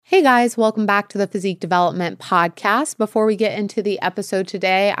Hey guys, welcome back to the Physique Development Podcast. Before we get into the episode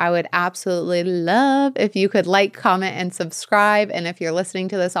today, I would absolutely love if you could like, comment, and subscribe. And if you're listening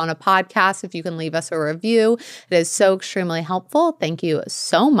to this on a podcast, if you can leave us a review, it is so extremely helpful. Thank you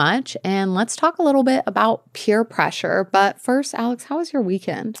so much. And let's talk a little bit about peer pressure. But first, Alex, how was your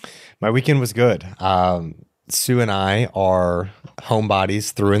weekend? My weekend was good. Sue and I are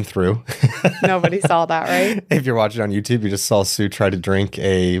homebodies through and through. Nobody saw that, right? If you're watching on YouTube, you just saw Sue try to drink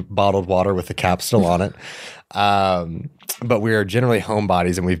a bottled water with the cap still on it. But we are generally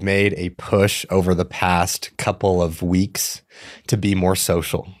homebodies, and we've made a push over the past couple of weeks to be more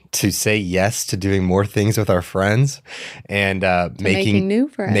social, to say yes to doing more things with our friends, and making new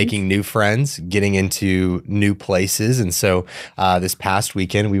friends, getting into new places. And so this past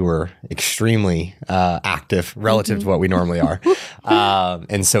weekend, we were extremely active relative to what we normally are.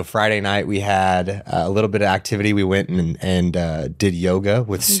 And so Friday night, we had a little bit of activity. We went and did yoga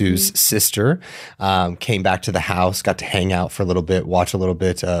with Sue's sister, came back to the house, got to hang out for a little bit, watch a little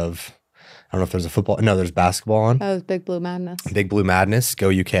bit of, I don't know if there's a football. No, there's basketball on. That was Big Blue Madness. Big Blue Madness. Go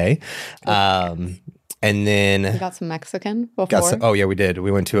UK. And then we got some Mexican before. Oh yeah, we did.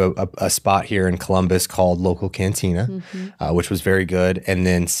 We went to a spot here in Columbus called Local Cantina, which was very good. And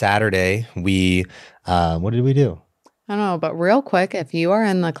then Saturday we, what did we do? I don't know, but real quick, if you are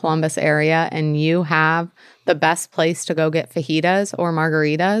in the Columbus area and you have the best place to go get fajitas or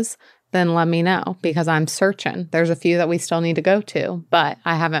margaritas, then let me know, because I'm searching. There's a few that we still need to go to, but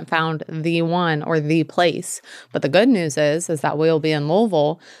I haven't found the one or the place. But the good news is that we'll be in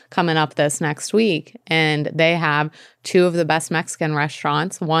Louisville coming up this next week, and they have two of the best Mexican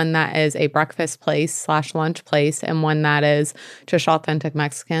restaurants, one that is a breakfast place / lunch place, and one that is just authentic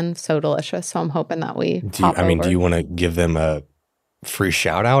Mexican. So delicious. So I'm hoping that we do you want to give them a free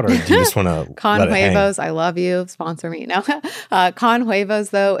shout out, or do you just want to Con Huevos, I love you. Sponsor me. No. Con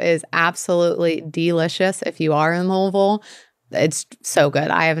Huevos, though, is absolutely delicious if you are in Louisville. It's so good.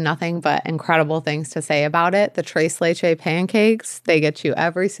 I have nothing but incredible things to say about it. The Tres Leche pancakes, they get you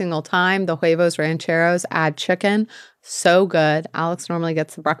every single time. The Huevos Rancheros add chicken. So good. Alex normally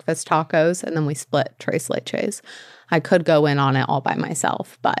gets the breakfast tacos, and then we split Tres Leches. I could go in on it all by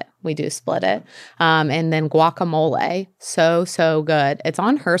myself, but we do split it. And then guacamole, so good. It's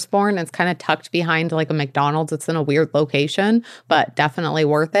on Hurstbourne. It's kind of tucked behind like a McDonald's. It's in a weird location, but definitely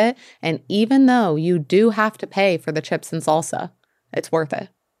worth it. And even though you do have to pay for the chips and salsa, it's worth it.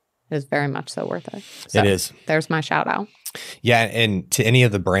 It is very much so worth it. So it is. There's my shout out. Yeah, and to any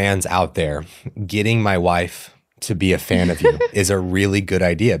of the brands out there, getting my wife to be a fan of you is a really good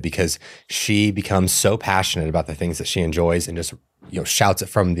idea, because she becomes so passionate about the things that she enjoys and just shouts it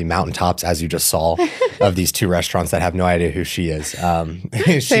from the mountaintops, as you just saw, of these two restaurants that have no idea who she is.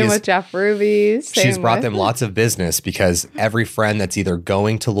 Same with Jeff Ruby. She's brought them lots of business, because every friend that's either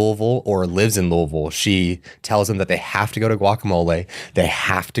going to Louisville or lives in Louisville, she tells them that they have to go to Guacamole, they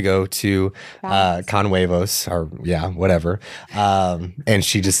have to go to Con Huevos, or whatever. And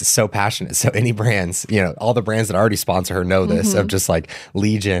she just is so passionate. So any brands, all the brands that already sponsor her know this, of just like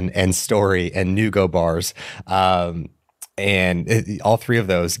Legion and Story and Nugo bars. And all three of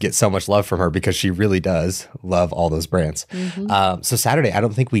those get so much love from her, because she really does love all those brands. So Saturday, I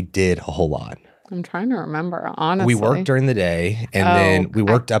don't think we did a whole lot. I'm trying to remember, honestly. We worked during the day, and then we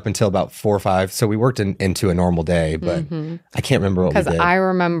worked up until about 4 or 5. So we worked into a normal day, but I can't remember what we did. Because I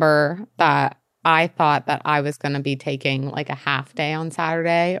remember that I thought that I was going to be taking like a half day on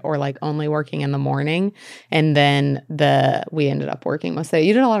Saturday, or like only working in the morning. And then we ended up working most of the day.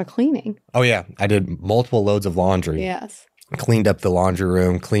 You did a lot of cleaning. Oh, yeah. I did multiple loads of laundry. Yes. Cleaned up the laundry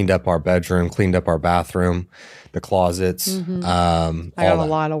room, cleaned up our bedroom, cleaned up our bathroom, the closets. I got a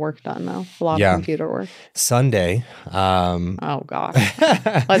lot of work done, though. A lot of computer work. Sunday. Oh, gosh.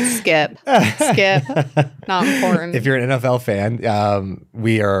 Let's skip. Skip. Not important. If you're an NFL fan,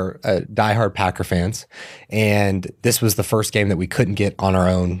 we are diehard Packer fans. And this was the first game that we couldn't get on our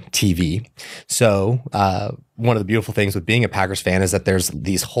own TV. So one of the beautiful things with being a Packers fan is that there's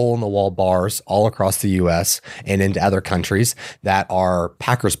these hole-in-the-wall bars all across the U.S. and into other countries that are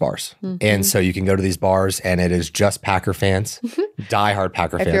Packers bars. And so you can go to these bars, and it is just Packer fans, diehard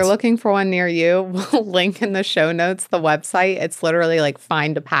Packer fans. If you're looking for one near you, we'll link in the show notes the website. It's literally like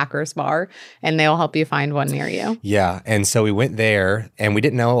find a Packers bar, and they'll help you find one near you. Yeah, and so we went there, and we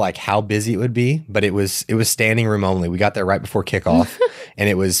didn't know like how busy it would be, but it was standing room only. We got there right before kickoff, and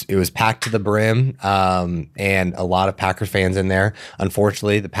it was packed to the brim. And a lot of Packers fans in there.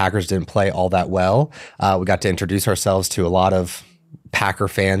 Unfortunately, the Packers didn't play all that well. We got to introduce ourselves to a lot of Packer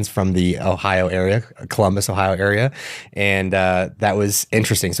fans from the Ohio area, Columbus, Ohio area. And that was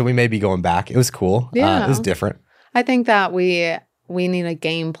interesting. So we may be going back. It was cool. Yeah. It was different. I think that we we need a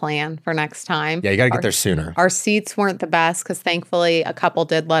game plan for next time. Yeah, you got to get there sooner. Our seats weren't the best because thankfully a couple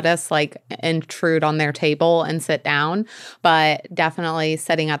did let us like intrude on their table and sit down. But definitely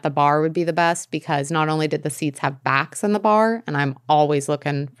sitting at the bar would be the best because not only did the seats have backs in the bar, and I'm always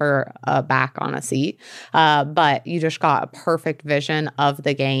looking for a back on a seat, but you just got a perfect vision of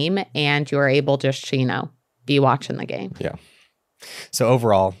the game and you were able just, be watching the game. Yeah. So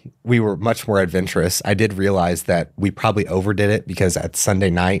overall, we were much more adventurous. I did realize that we probably overdid it because at Sunday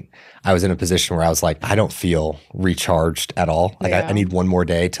night, I was in a position where I was like, I don't feel recharged at all. Like I need one more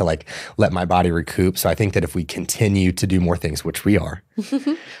day to like let my body recoup. So I think that if we continue to do more things, which we are.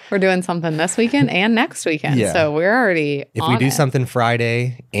 We're doing something this weekend and next weekend. Yeah. So we're already If we do something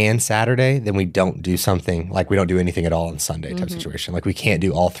Friday and Saturday, then we don't do something like we don't do anything at all on Sunday type situation. Like we can't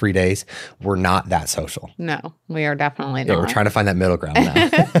do all 3 days. We're not that social. No, we are definitely not. Yeah, we're trying to find that middle ground now.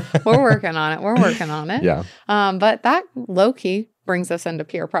 We're working on it. Yeah. But that low-key brings us into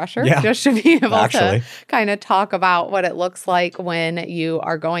peer pressure, just to be able to kind of talk about what it looks like when you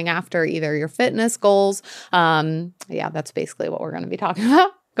are going after either your fitness goals. That's basically what we're going to be talking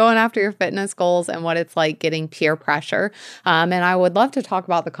about. Going after your fitness goals and what it's like getting peer pressure. And I would love to talk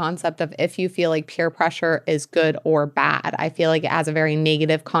about the concept of if you feel like peer pressure is good or bad. I feel like it has a very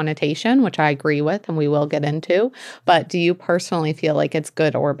negative connotation, which I agree with and we will get into. But do you personally feel like it's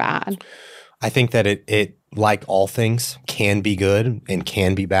good or bad? I think that it like all things can be good and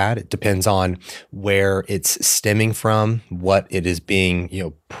can be bad. It depends on where it's stemming from, what it is being,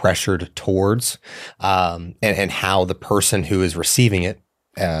 pressured towards, and how the person who is receiving it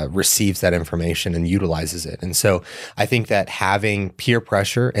receives that information and utilizes it. And so I think that having peer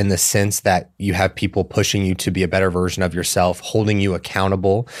pressure in the sense that you have people pushing you to be a better version of yourself, holding you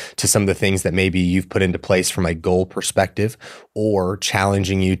accountable to some of the things that maybe you've put into place from a goal perspective, or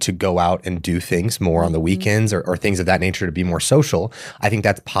challenging you to go out and do things more on the weekends or things of that nature to be more social, I think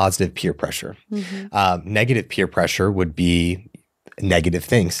that's positive peer pressure. Negative peer pressure would be negative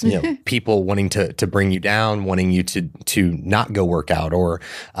things, people wanting to bring you down, wanting you to not go work out or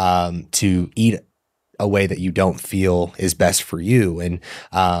to eat a way that you don't feel is best for you. And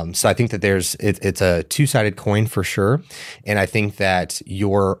so I think that it's a two-sided coin for sure. And I think that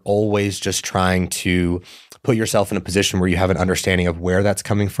you're always just trying to put yourself in a position where you have an understanding of where that's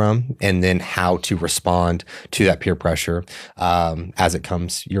coming from and then how to respond to that peer pressure as it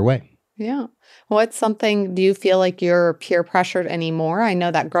comes your way. Yeah. Do you feel like you're peer pressured anymore? I know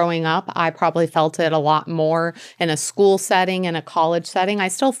that growing up, I probably felt it a lot more in a school setting, in a college setting. I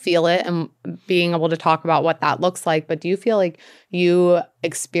still feel it and being able to talk about what that looks like. But do you feel like you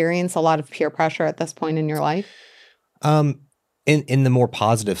experience a lot of peer pressure at this point in your life? In the more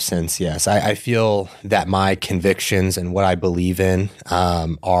positive sense, yes. I feel that my convictions and what I believe in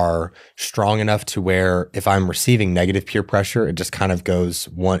are strong enough to where if I'm receiving negative peer pressure, it just kind of goes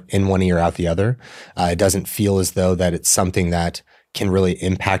one ear out the other. It doesn't feel as though that it's something that can really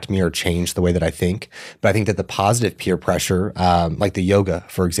impact me or change the way that I think. But I think that the positive peer pressure, like the yoga,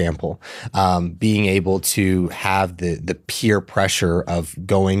 for example, being able to have the peer pressure of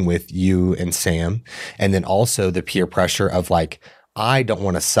going with you and Sam, and then also the peer pressure of like, I don't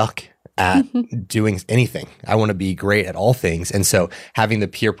want to suck at doing anything. I want to be great at all things. And so having the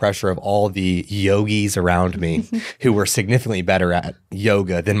peer pressure of all the yogis around me who were significantly better at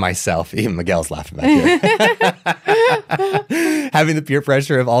yoga than myself, even Miguel's laughing back here. Having the peer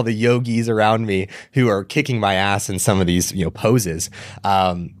pressure of all the yogis around me who are kicking my ass in some of these, poses,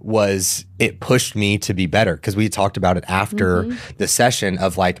 it pushed me to be better. Because we talked about it after the session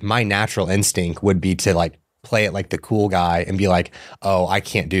of like, my natural instinct would be to like, play it like the cool guy and be like, oh, I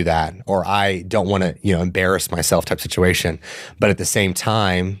can't do that. Or I don't want to, embarrass myself type situation. But at the same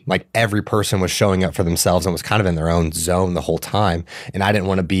time, like every person was showing up for themselves and was kind of in their own zone the whole time. And I didn't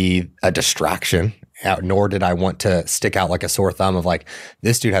want to be a distraction. Nor did I want to stick out like a sore thumb of like,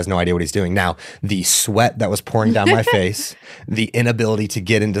 this dude has no idea what he's doing. Now, the sweat that was pouring down my face, the inability to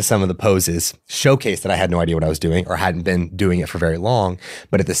get into some of the poses showcased that I had no idea what I was doing or hadn't been doing it for very long.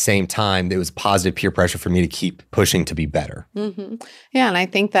 But at the same time, it was positive peer pressure for me to keep pushing to be better. Yeah. And I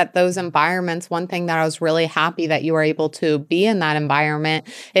think that those environments, one thing that I was really happy that you were able to be in that environment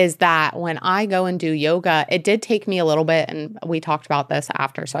is that when I go and do yoga, it did take me a little bit, and we talked about this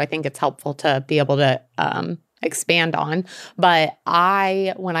after, so I think it's helpful to be able to expand on. But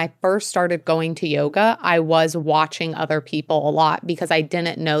when I first started going to yoga, I was watching other people a lot because I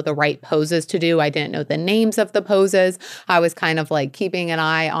didn't know the right poses to do. I didn't know the names of the poses. I was kind of like keeping an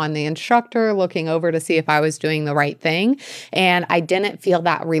eye on the instructor, looking over to see if I was doing the right thing. And I didn't feel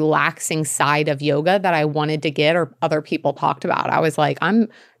that relaxing side of yoga that I wanted to get or other people talked about. I was like, I'm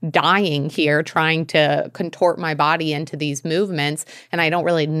dying here trying to contort my body into these movements, and I don't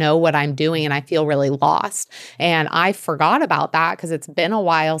really know what I'm doing, and I feel really lost. And I forgot about that because it's been a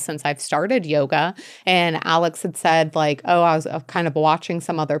while since I've started yoga. And Alex had said like, oh, I was kind of watching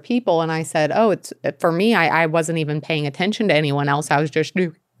some other people. And I said, oh, it's for me, I wasn't even paying attention to anyone else. I was just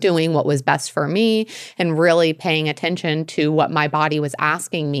doing what was best for me and really paying attention to what my body was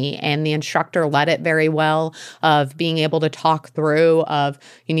asking me. And the instructor led it very well of being able to talk through of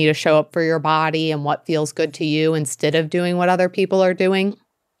you need to show up for your body and what feels good to you instead of doing what other people are doing.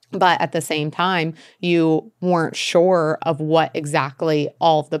 But at the same time, you weren't sure of what exactly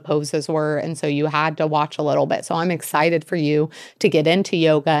all of the poses were. And so you had to watch a little bit. So I'm excited for you to get into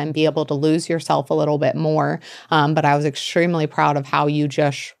yoga and be able to lose yourself a little bit more. But I was extremely proud of how you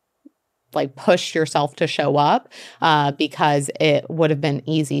just like pushed yourself to show up because it would have been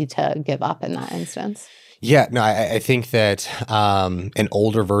easy to give up in that instance. Yeah, no, I think that an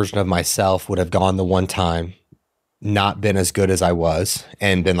older version of myself would have gone the one time, not been as good as I was,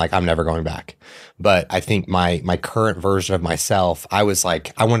 and been like, I'm never going back. But I think my current version of myself, I was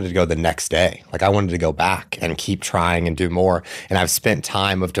like, I wanted to go the next day. Like I wanted to go back and keep trying and do more. And I've spent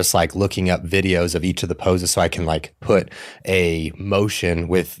time of just like looking up videos of each of the poses so I can like put a motion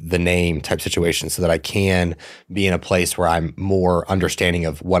with the name type situation so that I can be in a place where I'm more understanding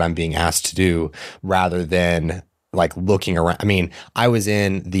of what I'm being asked to do rather than like looking around. I mean, I was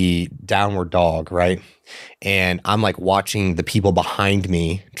in the downward dog, right? And I'm like watching the people behind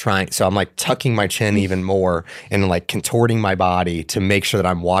me trying. So I'm like tucking my chin even more and like contorting my body to make sure that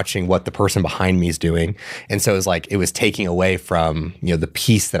I'm watching what the person behind me is doing. And so it was like, it was taking away from, you know, the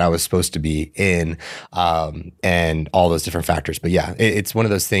piece that I was supposed to be in and all those different factors. But yeah, it's one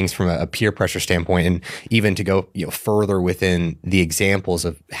of those things from a peer pressure standpoint. And even to go, you know, further within the examples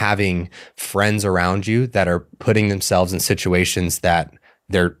of having friends around you that are putting themselves in situations that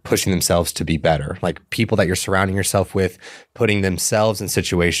they're pushing themselves to be better. Like people that you're surrounding yourself with, putting themselves in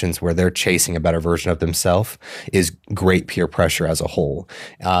situations where they're chasing a better version of themselves is great peer pressure as a whole.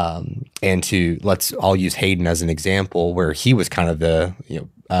 And I'll use Hayden as an example where he was kind of the,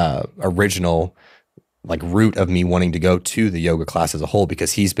 original like root of me wanting to go to the yoga class as a whole,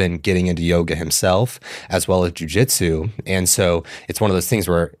 because he's been getting into yoga himself as well as jujitsu. And so it's one of those things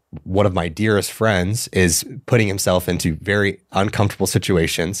where one of my dearest friends is putting himself into very uncomfortable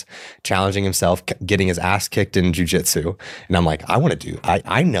situations, challenging himself, getting his ass kicked in jujitsu. And I'm like,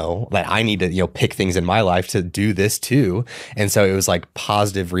 I know that I need to, pick things in my life to do this too. And so it was like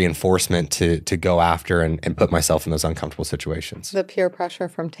positive reinforcement to go after and put myself in those uncomfortable situations. The peer pressure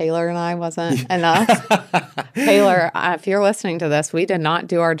from Taylor and I wasn't enough. Taylor, if you're listening to this, we did not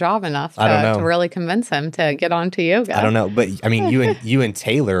do our job enough to really convince him to get onto yoga. I don't know. But I mean, you and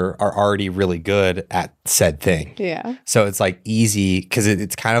Taylor are already really good at said thing. Yeah. So it's like easy because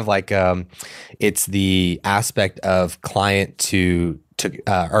it's kind of like it's the aspect of client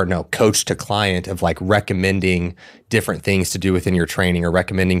coach to client of like recommending different things to do within your training or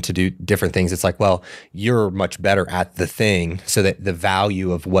recommending to do different things. It's like, well, you're much better at the thing so that the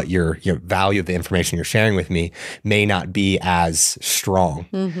value of what your value of the information you're sharing with me may not be as strong.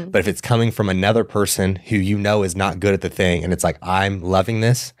 Mm-hmm. But if it's coming from another person who is not good at the thing and it's like, I'm loving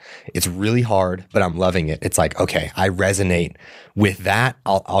this, it's really hard, but I'm loving it. It's like, okay, I resonate with that.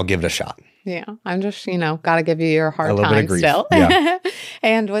 I'll give it a shot. Yeah, I'm just, got to give you your hard time still. Yeah.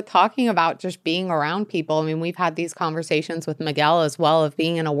 And with talking about just being around people, I mean, we've had these conversations with Miguel as well of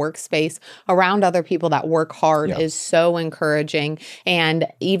being in a workspace around other people that work hard is so encouraging. And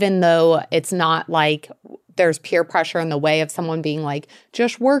even though it's not like there's peer pressure in the way of someone being like,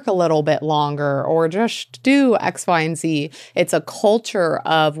 just work a little bit longer or just do X, Y, and Z. It's a culture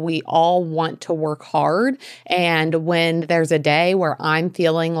of we all want to work hard. And when there's a day where I'm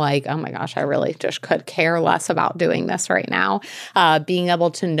feeling like, oh my gosh, I really just could care less about doing this right now, being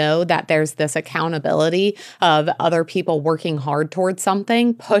able to know that there's this accountability of other people working hard towards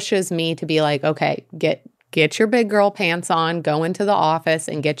something pushes me to be like, okay, get your big girl pants on, go into the office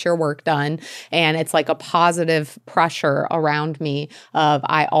and get your work done. And it's like a positive pressure around me of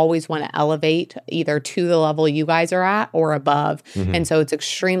I always want to elevate either to the level you guys are at or above. Mm-hmm. And so it's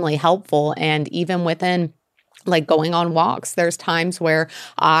extremely helpful. And even within like going on walks, there's times where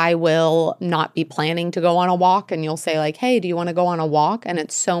I will not be planning to go on a walk and you'll say like, hey, do you want to go on a walk? And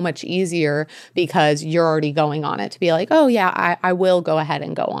it's so much easier because you're already going on it to be like, oh yeah, I will go ahead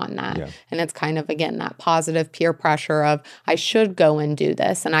and go on that. Yeah. And it's kind of, again, that positive peer pressure of I should go and do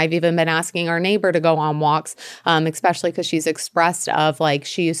this. And I've even been asking our neighbor to go on walks, especially because she's expressed of like,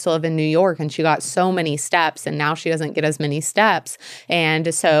 she used to live in New York and she got so many steps and now she doesn't get as many steps.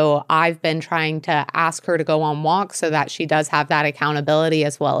 And so I've been trying to ask her to go on on walks so that she does have that accountability,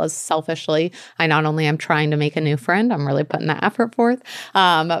 as well as selfishly, I not only am trying to make a new friend, I'm really putting that effort forth.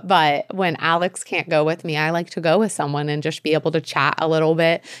 But when Alex can't go with me, I like to go with someone and just be able to chat a little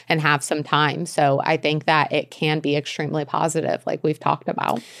bit and have some time. So I think that it can be extremely positive, like we've talked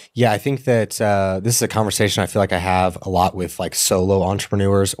about. Yeah, I think that this is a conversation I feel like I have a lot with like solo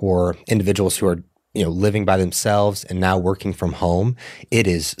entrepreneurs or individuals who are living by themselves and now working from home. It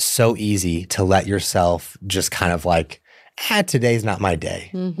is so easy to let yourself just kind of like, today's not my day.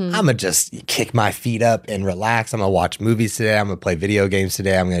 I'm going to just kick my feet up and relax. I'm going to watch movies today. I'm going to play video games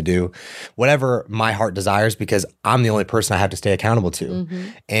today. I'm going to do whatever my heart desires because I'm the only person I have to stay accountable to.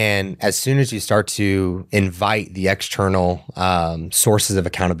 And as soon as you start to invite the external sources of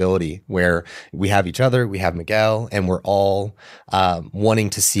accountability, where we have each other, we have Miguel, and we're all wanting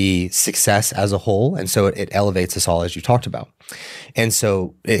to see success as a whole. And so it elevates us all, as you talked about. And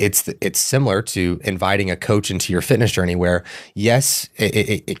so it's similar to inviting a coach into your fitness journey where, yes,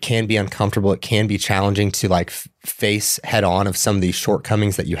 it can be uncomfortable. It can be challenging to like face head on of some of these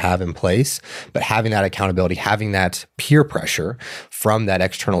shortcomings that you have in place. But having that accountability, having that peer pressure from that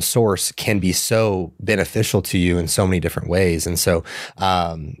external source can be so beneficial to you in so many different ways. And so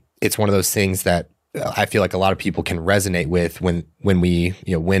it's one of those things that I feel like a lot of people can resonate with when we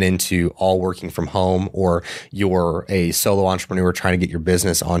went into all working from home, or you're a solo entrepreneur trying to get your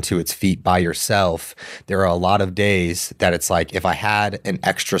business onto its feet by yourself. There are a lot of days that it's like, if I had an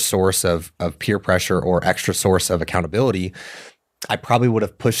extra source of peer pressure or extra source of accountability, I probably would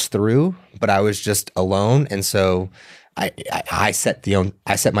have pushed through, but I was just alone. And so I set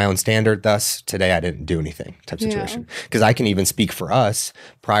my own standard. Thus, today I didn't do anything type situation. Because I can even speak for us.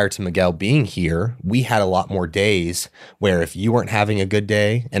 Prior to Miguel being here, we had a lot more days where if you weren't having a good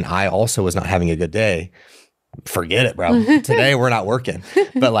day and I also was not having a good day, forget it, bro. Today we're not working.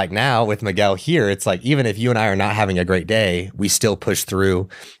 But like now with Miguel here, it's like, even if you and I are not having a great day, we still push through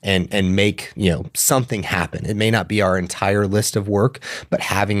and make, something happen. It may not be our entire list of work, but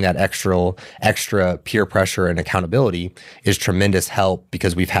having that extra peer pressure and accountability is tremendous help,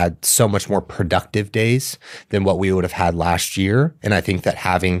 because we've had so much more productive days than what we would have had last year. And I think that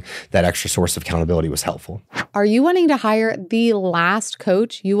having that extra source of accountability was helpful. Are you wanting to hire the last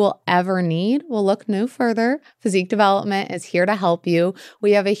coach you will ever need? Well, look no further. Physique Development is here to help you.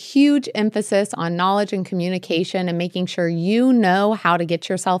 We have a huge emphasis on knowledge and communication and making sure you know how to get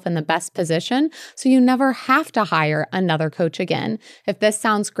yourself in the best position so you never have to hire another coach again. If this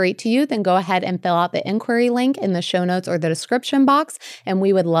sounds great to you, then go ahead and fill out the inquiry link in the show notes or the description box, and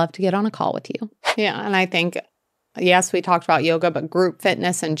we would love to get on a call with you. Yeah, and I think yes, we talked about yoga, but group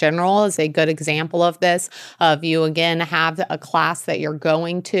fitness in general is a good example of this, of you, again, have a class that you're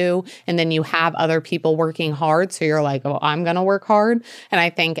going to, and then you have other people working hard. So you're like, oh, I'm going to work hard. And I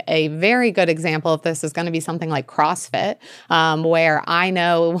think a very good example of this is going to be something like CrossFit, where I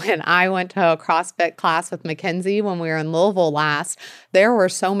know when I went to a CrossFit class with Mackenzie when we were in Louisville last, there were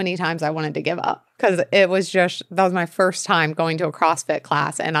so many times I wanted to give up. Because that was my first time going to a CrossFit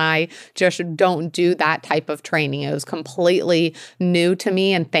class, and I just don't do that type of training. It was completely new to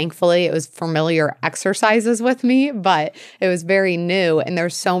me, and thankfully it was familiar exercises with me, but it was very new. And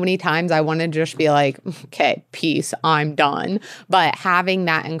there's so many times I wanted to just be like, okay, peace, I'm done. But having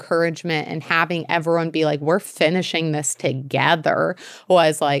that encouragement and having everyone be like, we're finishing this together,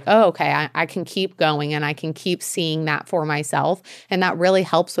 was like, oh, okay, I can keep going and I can keep seeing that for myself. And that really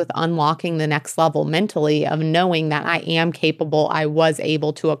helps with unlocking the next level mentally, of knowing that I am capable, I was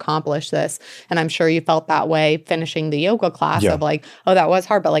able to accomplish this. And I'm sure you felt that way finishing the yoga class of like, oh, that was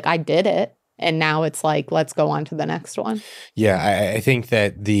hard, but like I did it. And now it's like, let's go on to the next one. Yeah, I think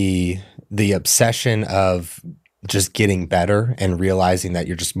that the obsession of just getting better and realizing that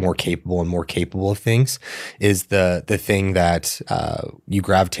you're just more capable and more capable of things is the thing that you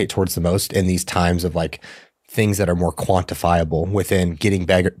gravitate towards the most in these times of like things that are more quantifiable within getting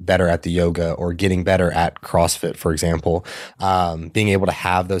better at the yoga or getting better at CrossFit, for example. Being able to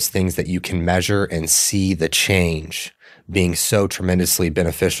have those things that you can measure and see the change being so tremendously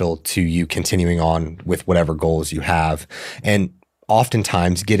beneficial to you continuing on with whatever goals you have. And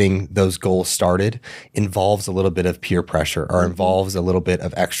oftentimes getting those goals started involves a little bit of peer pressure or involves a little bit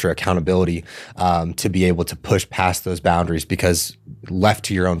of extra accountability to be able to push past those boundaries, because left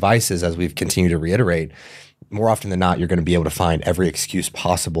to your own vices, as we've continued to reiterate, more often than not, you're going to be able to find every excuse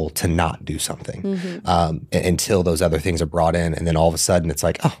possible to not do something until those other things are brought in. And then all of a sudden it's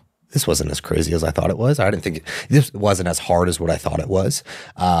like, oh, this wasn't as crazy as I thought it was. I didn't think this wasn't as hard as what I thought it was.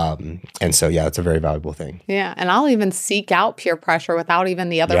 And so, yeah, it's a very valuable thing. Yeah. And I'll even seek out peer pressure without even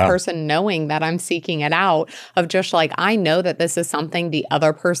the other person knowing that I'm seeking it out, of just like, I know that this is something the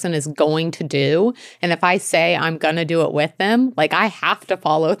other person is going to do. And if I say I'm going to do it with them, like I have to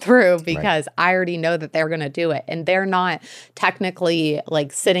follow through because I already know that they're going to do it. And they're not technically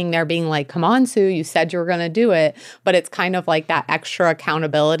like sitting there being like, come on, Sue, you said you were going to do it. But it's kind of like that extra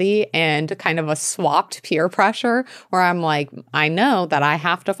accountability and kind of a swapped peer pressure where I'm like, I know that I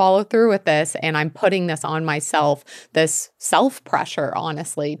have to follow through with this, and I'm putting this on myself, this self-pressure,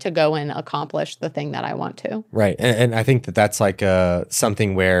 honestly, to go and accomplish the thing that I want to. Right. And I think that that's like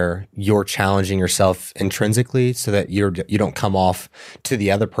something where you're challenging yourself intrinsically so that you don't come off to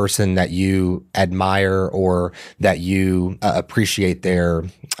the other person that you admire or that you appreciate their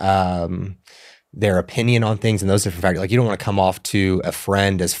opinion on things and those different factors. Like, you don't want to come off to a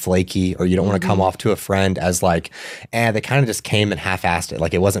friend as flaky, or you don't want to come off to a friend as like, they kind of just came and half-assed it.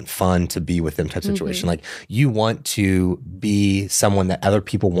 Like, it wasn't fun to be with them type situation. Like, you want to be someone that other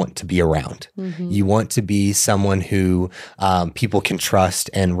people want to be around. You want to be someone who people can trust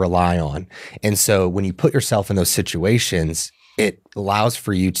and rely on. And so when you put yourself in those situations, it allows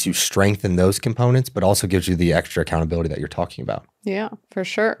for you to strengthen those components, but also gives you the extra accountability that you're talking about. Yeah, for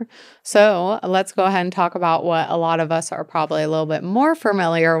sure. So let's go ahead and talk about what a lot of us are probably a little bit more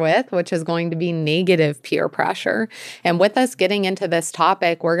familiar with, which is going to be negative peer pressure. And with us getting into this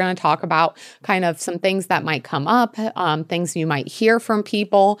topic, we're going to talk about kind of some things that might come up, things you might hear from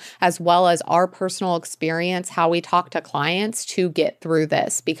people, as well as our personal experience, how we talk to clients to get through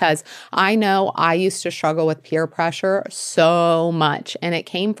this. Because I know I used to struggle with peer pressure so much, and it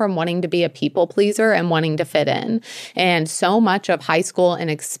came from wanting to be a people pleaser and wanting to fit in. And so much of high school,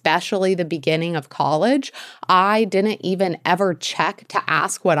 and especially the beginning of college, I didn't even ever check to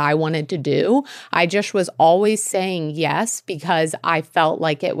ask what I wanted to do. I just was always saying yes because I felt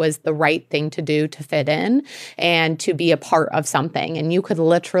like it was the right thing to do to fit in and to be a part of something. And you could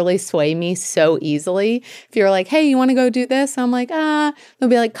literally sway me so easily. If you're like, hey, you want to go do this? I'm like, they'll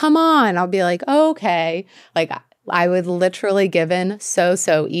be like, come on. I'll be like, okay. Like, I would literally give in so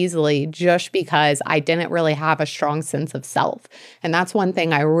easily just because I didn't really have a strong sense of self. And that's one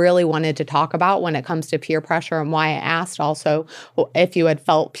thing I really wanted to talk about when it comes to peer pressure, and why I asked also if you had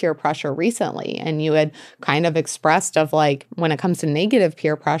felt peer pressure recently. And you had kind of expressed of like, when it comes to negative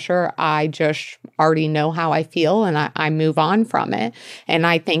peer pressure, I just already know how I feel and I move on from it. And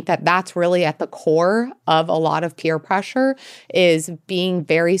I think that that's really at the core of a lot of peer pressure, is being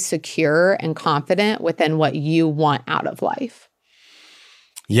very secure and confident within what you want out of life.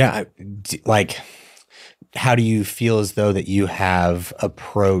 Yeah. Like, how do you feel as though that you have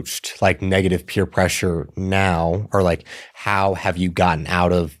approached like negative peer pressure now? Or like, how have you gotten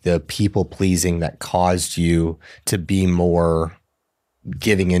out of the people pleasing that caused you to be more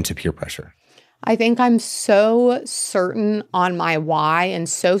giving into peer pressure? I think I'm so certain on my why and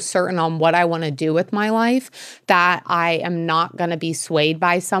so certain on what I want to do with my life that I am not going to be swayed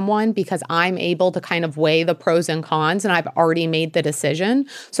by someone, because I'm able to kind of weigh the pros and cons and I've already made the decision.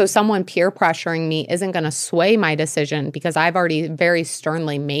 So someone peer pressuring me isn't going to sway my decision because I've already very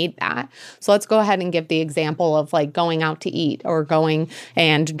sternly made that. So let's go ahead and give the example of like going out to eat or going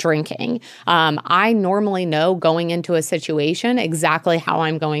and drinking. I normally know going into a situation exactly how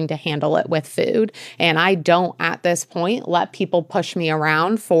I'm going to handle it with food. And I don't at this point let people push me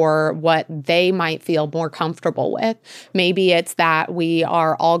around for what they might feel more comfortable with. Maybe it's that we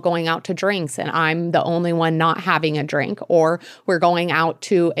are all going out to drinks and I'm the only one not having a drink, or we're going out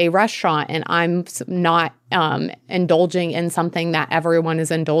to a restaurant and I'm not indulging in something that everyone is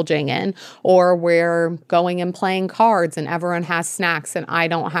indulging in, or we're going and playing cards and everyone has snacks and I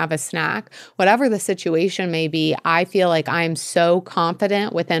don't have a snack. Whatever the situation may be, I feel like I'm so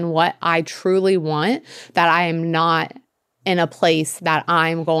confident within what I truly want that I am not in a place that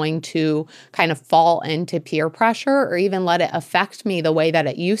I'm going to kind of fall into peer pressure or even let it affect me the way that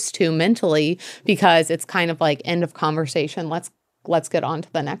it used to mentally, because it's kind of like end of conversation. Let's get on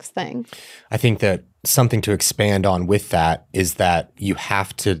to the next thing. I think that something to expand on with that is that you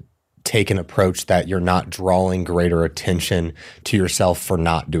have to take an approach that you're not drawing greater attention to yourself for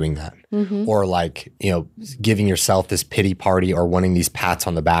not doing that. Or like, giving yourself this pity party or wanting these pats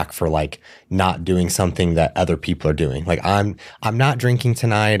on the back for like not doing something that other people are doing. Like, I'm not drinking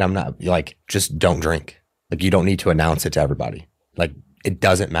tonight. I'm not, like, just don't drink. Like, you don't need to announce it to everybody. Like, it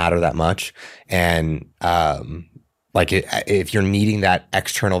doesn't matter that much. And, if you're needing that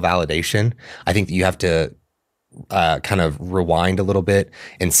external validation, I think that you have to kind of rewind a little bit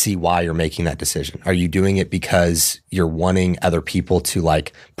and see why you're making that decision. Are you doing it because you're wanting other people to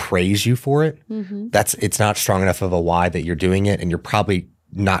like praise you for it? It's not strong enough of a why that you're doing it, and you're probably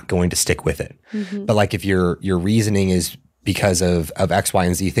not going to stick with it. But like if your reasoning is because of X, Y,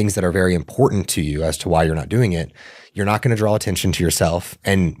 and Z, things that are very important to you as to why you're not doing it, you're not going to draw attention to yourself.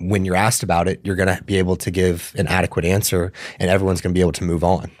 And when you're asked about it, you're going to be able to give an adequate answer, and everyone's going to be able to move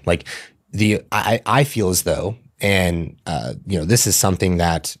on. Like I feel as though, and this is something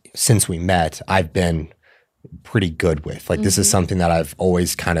that since we met, I've been pretty good with. Like this is something that I've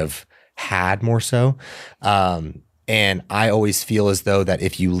always kind of had more so. And I always feel as though that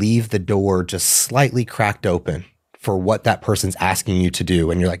if you leave the door just slightly cracked open for what that person's asking you to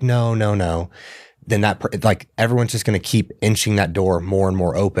do, and you're like, no, then like everyone's just going to keep inching that door more and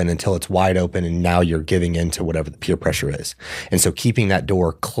more open until it's wide open, and now you're giving in to whatever the peer pressure is. And so keeping that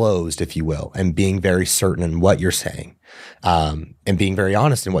door closed, if you will, and being very certain in what you're saying, and being very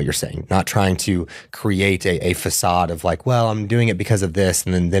honest in what you're saying, not trying to create a facade of like, well, I'm doing it because of this,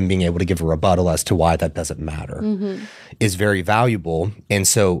 and then being able to give a rebuttal as to why that doesn't matter is very valuable. And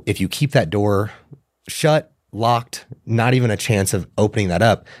so if you keep that door shut, locked, not even a chance of opening that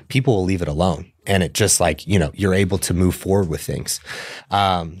up, people will leave it alone. And it just like, you're able to move forward with things.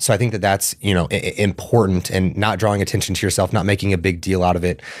 So I think that that's, important, and not drawing attention to yourself, not making a big deal out of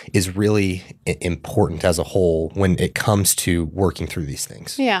it is really important as a whole when it comes to working through these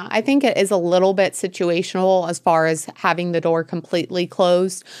things. Yeah, I think it is a little bit situational as far as having the door completely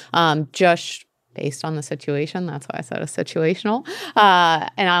closed, just based on the situation. That's why I said it's situational.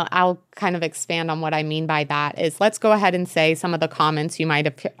 And I'll kind of expand on what I mean by that is, let's go ahead and say some of the comments you might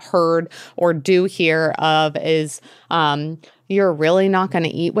have heard or do hear of is, you're really not going to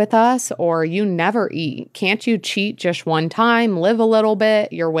eat with us, or you never eat. Can't you cheat just one time? Live a little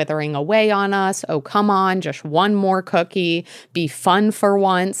bit. You're withering away on us. Oh, come on. Just one more cookie. Be fun for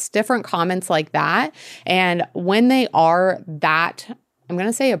once. Different comments like that. And when they are that, I'm going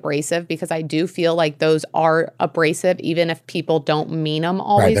to say abrasive, because I do feel like those are abrasive, even if people don't mean them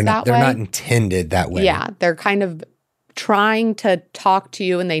always that way. They're not intended that way. Yeah, they're kind of trying to talk to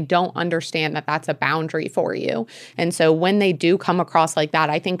you, and they don't understand that that's a boundary for you. And so when they do come across like that,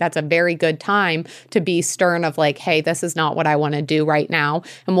 I think that's a very good time to be stern of like, hey, this is not what I want to do right now.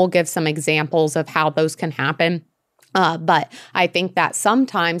 And we'll give some examples of how those can happen. But I think that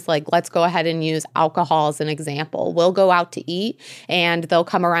sometimes, like, let's go ahead and use alcohol as an example. We'll go out to eat, and they'll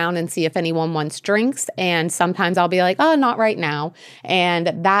come around and see if anyone wants drinks. And sometimes I'll be like, oh, not right now.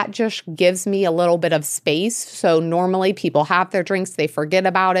 And that just gives me a little bit of space. So normally people have their drinks, they forget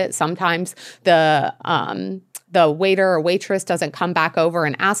about it. Sometimes the waiter or waitress doesn't come back over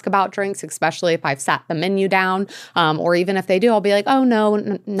and ask about drinks, especially if I've sat the menu down. Or even if they do, I'll be like, oh,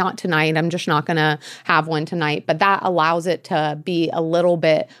 no, not tonight. I'm just not going to have one tonight. But that allows it to be a little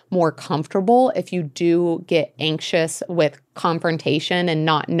bit more comfortable if you do get anxious with confrontation and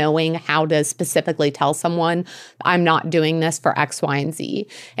not knowing how to specifically tell someone, I'm not doing this for X, Y, and Z.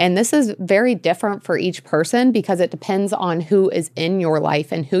 And this is very different for each person because it depends on who is in your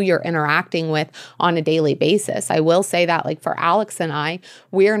life and who you're interacting with on a daily basis. I will say that, like, for Alex and I,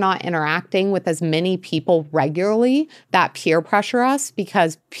 we're not interacting with as many people regularly that peer pressure us,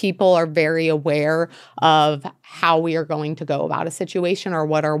 because people are very aware of how we are going to go about a situation or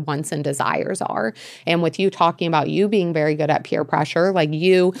what our wants and desires are. And with you talking about you being very good at peer pressure, like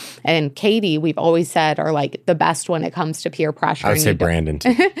you and Katie, we've always said are like the best when it comes to peer pressure. I would say Brandon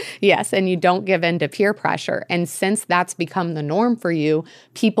too. Yes, and you don't give in to peer pressure. And since that's become the norm for you,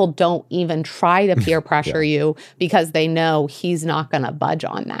 people don't even try to peer pressure you because they know he's not going to budge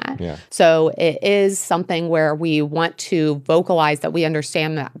on that. Yeah. So it is something where we want to vocalize that we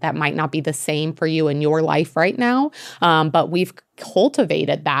understand that that might not be the same for you in your life right now, but we've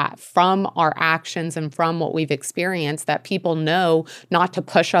cultivated that from our actions and from what we've experienced, that people know not to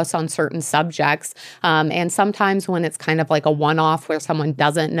push us on certain subjects. And sometimes when it's kind of like a one-off where someone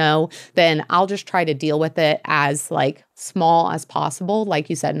doesn't know, then I'll just try to deal with it as like small as possible. Like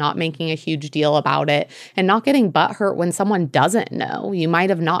you said, not making a huge deal about it and not getting butthurt when someone doesn't know. You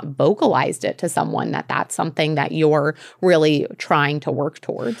might have not vocalized it to someone that that's something that you're really trying to work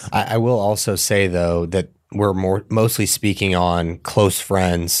towards. I will also say, though, that we're mostly speaking on close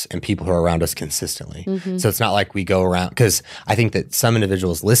friends and people who are around us consistently. Mm-hmm. So it's not like we go around, because I think that some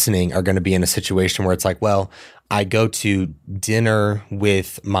individuals listening are going to be in a situation where it's like, well, I go to dinner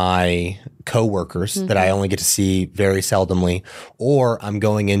with my coworkers that I only get to see very seldomly, or I'm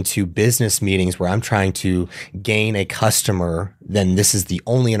going into business meetings where I'm trying to gain a customer, then this is the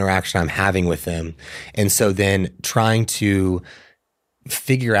only interaction I'm having with them. And so then trying to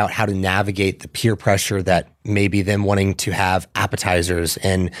figure out how to navigate the peer pressure that maybe them wanting to have appetizers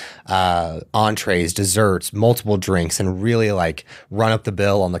and entrees, desserts, multiple drinks, and really like run up the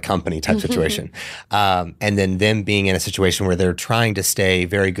bill on the company type situation. And then them being in a situation where they're trying to stay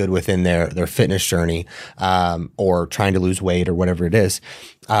very good within their fitness journey, or trying to lose weight or whatever it is.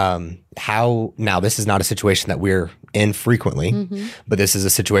 Now this is not a situation that we're in frequently, but this is a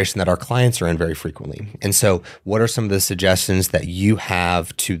situation that our clients are in very frequently. And so what are some of the suggestions that you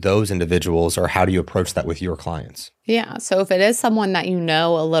have to those individuals, or how do you approach that with your clients? Yeah. So if it is someone that you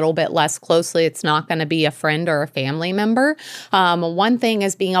know a little bit less closely, it's not going to be a friend or a family member. One thing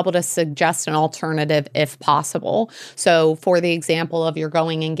is being able to suggest an alternative if possible. So for the example of you're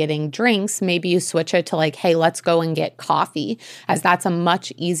going and getting drinks, maybe you switch it to like, hey, let's go and get coffee, as that's a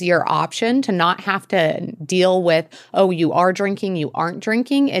much easier option to not have to deal with, oh, you are drinking, you aren't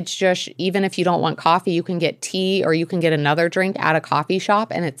drinking. It's just, even if you don't want coffee, you can get tea or you can get another drink at a coffee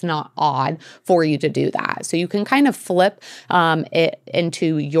shop, and it's not odd for you to do that. So you can kind of flip it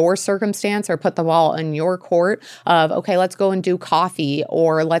into your circumstance, or put the ball in your court of, okay, let's go and do coffee,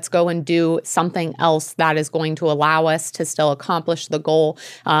 or let's go and do something else that is going to allow us to still accomplish the goal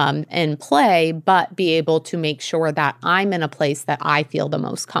and play, but be able to make sure that I'm in a place that I feel the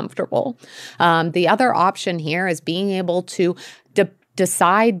most comfortable. The other option here is being able to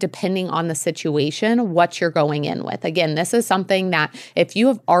decide, depending on the situation, what you're going in with. Again, this is something that if you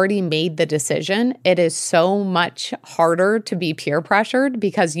have already made the decision, it is so much harder to be peer pressured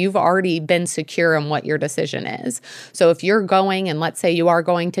because you've already been secure in what your decision is. So if you're going, and let's say you are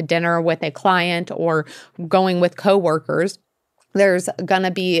going to dinner with a client or going with coworkers, there's going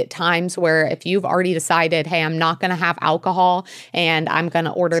to be times where if you've already decided, hey, I'm not going to have alcohol and I'm going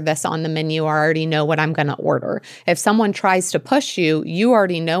to order this on the menu, or I already know what I'm going to order. If someone tries to push you, you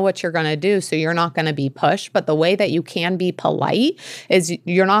already know what you're going to do, so you're not going to be pushed. But the way that you can be polite is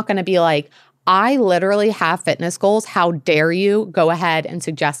you're not going to be like, I literally have fitness goals. How dare you go ahead and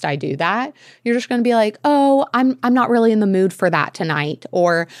suggest I do that? You're just going to be like, oh, I'm not really in the mood for that tonight.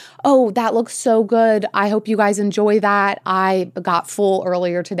 Or, oh, that looks so good. I hope you guys enjoy that. I got full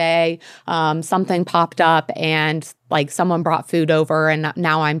earlier today. Something popped up and like someone brought food over and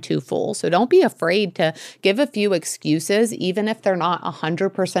now I'm too full. So don't be afraid to give a few excuses, even if they're not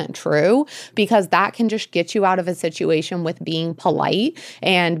 100% true, because that can just get you out of a situation with being polite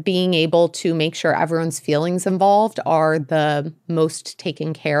and being able to make sure everyone's feelings involved are the most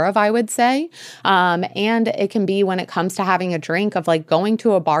taken care of, I would say. And it can be when it comes to having a drink of like going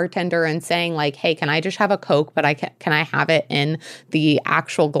to a bartender and saying like, hey, can I just have a Coke, but can I have it in the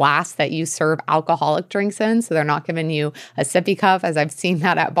actual glass that you serve alcoholic drinks in? So they're not giving you a sippy cup, as I've seen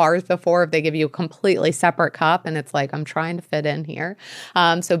that at bars before, if they give you a completely separate cup and it's like, I'm trying to fit in here.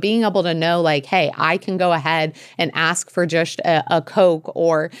 So being able to know like, hey, I can go ahead and ask for just a Coke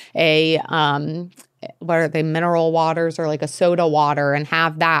or a what are they, mineral waters or like a soda water, and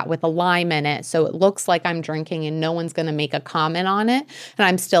have that with a lime in it. So it looks like I'm drinking and no one's going to make a comment on it. And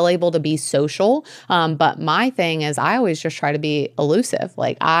I'm still able to be social. But my thing is I always just try to be elusive.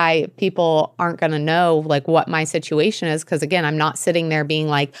 Like people aren't going to know like what my situation is. Cause again, I'm not sitting there being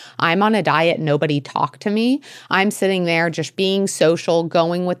like, I'm on a diet, nobody talk to me. I'm sitting there just being social,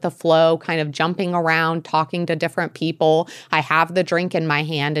 going with the flow, kind of jumping around, talking to different people. I have the drink in my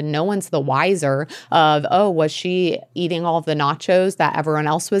hand and no one's the wiser of, oh, was she eating all of the nachos that everyone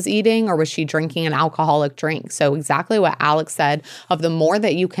else was eating, or was she drinking an alcoholic drink? So exactly what Alex said, of the more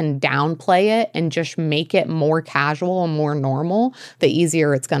that you can downplay it and just make it more casual and more normal, the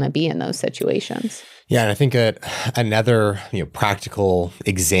easier it's going to be in those situations. Yeah, and I think another practical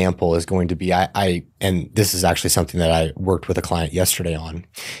example is going to be, and this is actually something that I worked with a client yesterday on,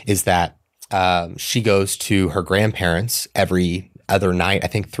 is that she goes to her grandparents every other night, I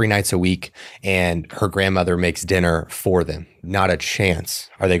think 3 nights a week, and her grandmother makes dinner for them. Not a chance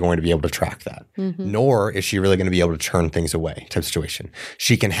are they going to be able to track that. Mm-hmm. Nor is she really going to be able to turn things away type situation.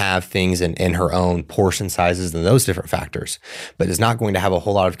 She can have things in her own portion sizes and those different factors, but is not going to have a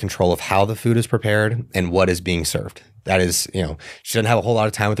whole lot of control of how the food is prepared and what is being served. That is, she doesn't have a whole lot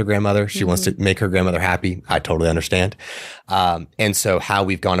of time with her grandmother. She wants to make her grandmother happy. I totally understand. And so how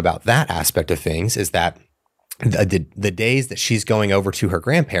we've gone about that aspect of things is that the days that she's going over to her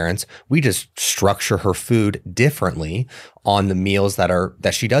grandparents, we just structure her food differently on the meals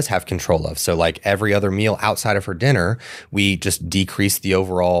that she does have control of. So like every other meal outside of her dinner, we just decrease the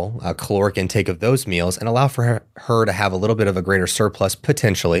overall caloric intake of those meals and allow for her to have a little bit of a greater surplus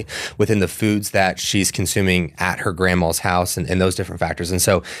potentially within the foods that she's consuming at her grandma's house and those different factors. And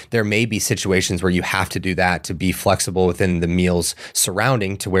so there may be situations where you have to do that to be flexible within the meals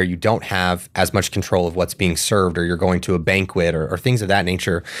surrounding, to where you don't have as much control of what's being served, or you're going to a banquet or things of that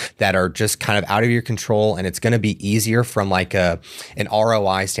nature that are just kind of out of your control. And it's going to be easier from like an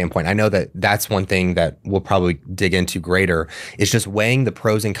ROI standpoint. I know that that's one thing that we'll probably dig into greater, is just weighing the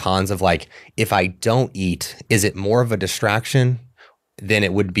pros and cons of like, if I don't eat, is it more of a distraction than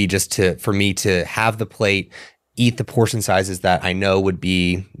it would be just for me to have the plate, eat the portion sizes that I know would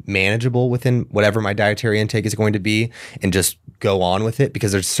be manageable within whatever my dietary intake is going to be, and just go on with it?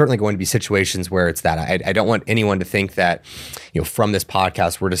 Because there's certainly going to be situations where it's that. I don't want anyone to think that, from this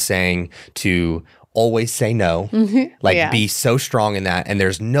podcast, we're just saying to always say no, be so strong in that. And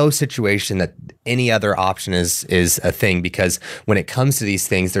there's no situation that any other option is a thing, because when it comes to these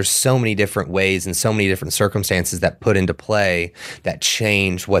things, there's so many different ways and so many different circumstances that put into play that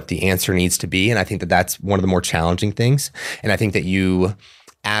change what the answer needs to be. And I think that that's one of the more challenging things. And I think that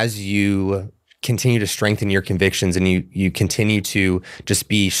as you continue to strengthen your convictions and you continue to just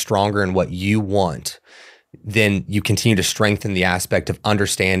be stronger in what you want, then you continue to strengthen the aspect of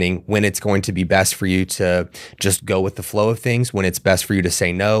understanding when it's going to be best for you to just go with the flow of things, when it's best for you to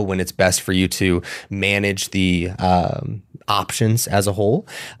say no, when it's best for you to manage the options as a whole.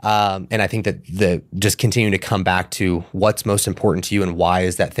 And I think that just continuing to come back to what's most important to you and why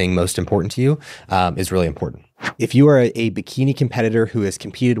is that thing most important to you is really important. If you are a bikini competitor who has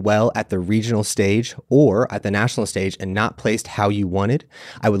competed well at the regional stage or at the national stage and not placed how you wanted,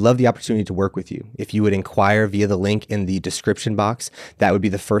 I would love the opportunity to work with you. If you would inquire via the link in the description box, that would be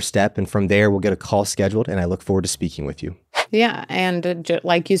the first step. And from there, we'll get a call scheduled, and I look forward to speaking with you. Yeah. And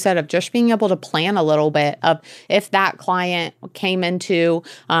like you said, of just being able to plan a little bit of, if that client came into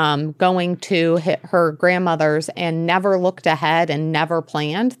going to her grandmother's and never looked ahead and never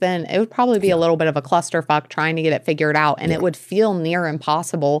planned, then it would probably be a little bit of a clusterfuck trying to get it figured out. And it would feel near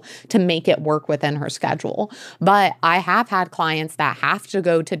impossible to make it work within her schedule. But I have had clients that have to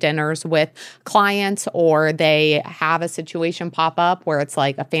go to dinners with clients, or they have a situation pop up where it's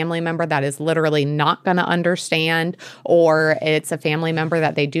like a family member that is literally not going to understand, or it's a family member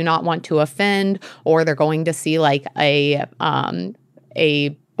that they do not want to offend, or they're going to see like a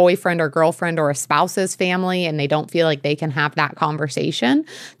boyfriend or girlfriend or a spouse's family, and they don't feel like they can have that conversation.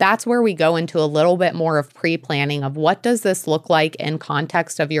 That's where we go into a little bit more of pre-planning of what does this look like in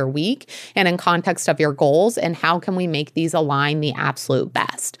context of your week and in context of your goals, and how can we make these align the absolute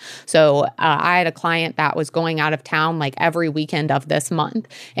best. So I had a client that was going out of town like every weekend of this month,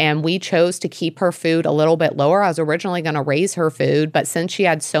 and we chose to keep her food a little bit lower. I was originally going to raise her food, but since she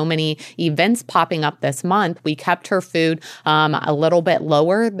had so many events popping up this month, we kept her food a little bit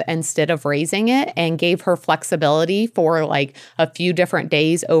lower instead of raising it, and gave her flexibility for like a few different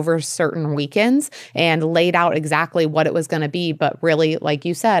days over certain weekends, and laid out exactly what it was going to be. But really, like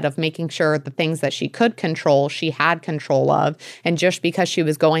you said, of making sure the things that she could control, she had control of. And just because she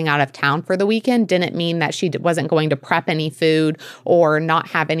was going out of town for the weekend didn't mean that she wasn't going to prep any food or not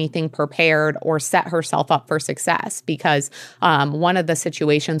have anything prepared or set herself up for success, because one of the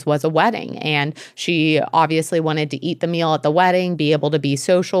situations was a wedding, and she obviously wanted to eat the meal at the wedding, be able to be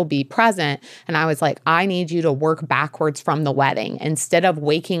social, be present. And I was like, I need you to work backwards from the wedding, instead of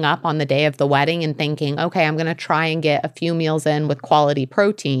waking up on the day of the wedding and thinking, okay, I'm going to try and get a few meals in with quality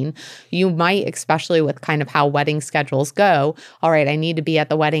protein. You might, especially with kind of how wedding schedules go, all right, I need to be at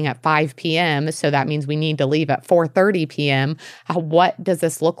the wedding at 5 p.m. So that means we need to leave at 4:30 p.m. What does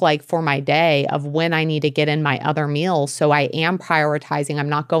this look like for my day of when I need to get in my other meals? So I am prioritizing. I'm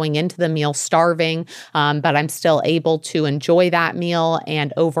not going into the meal starving, but I'm still able to enjoy that meal,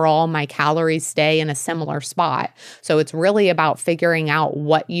 and overall my calories stay in a similar spot. So it's really about figuring out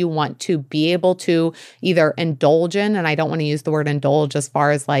what you want to be able to either indulge in, and I don't want to use the word indulge as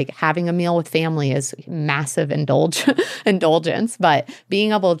far as like having a meal with family is massive indulgence, but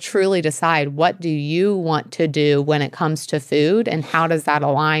being able to truly decide what do you want to do when it comes to food, and how does that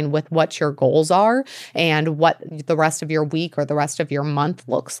align with what your goals are and what the rest of your week or the rest of your month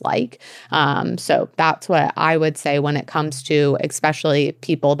looks like. So that's what I would say when it comes to especially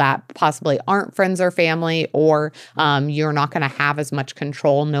people that possibly aren't friends or family, or you're not going to have as much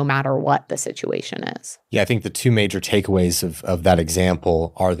control no matter what the situation is. Yeah, I think the two major takeaways of that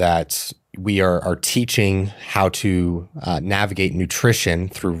example are that we are teaching how to navigate nutrition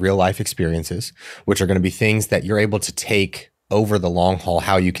through real life experiences, which are going to be things that you're able to take over the long haul,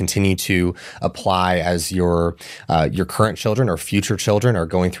 how you continue to apply as your current children or future children are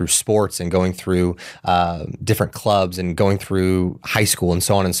going through sports and going through different clubs and going through high school and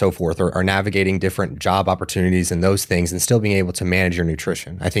so on and so forth, or navigating different job opportunities and those things, and still being able to manage your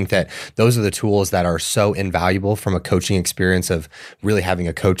nutrition. I think that those are the tools that are so invaluable from a coaching experience of really having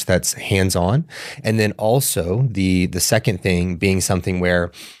a coach that's hands-on. And then also the second thing being something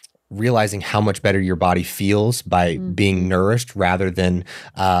where realizing how much better your body feels by being nourished rather than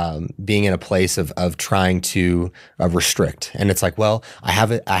being in a place of trying to restrict. And it's like, well, I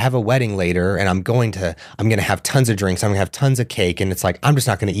have a wedding later, and I'm going to have tons of drinks. I'm going to have tons of cake. And it's like, I'm just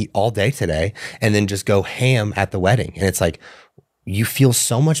not going to eat all day today and then just go ham at the wedding. And it's like, you feel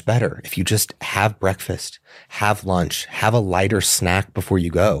so much better if you just have breakfast, have lunch, have a lighter snack before you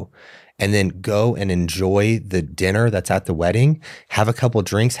go, and then go and enjoy the dinner that's at the wedding, have a couple of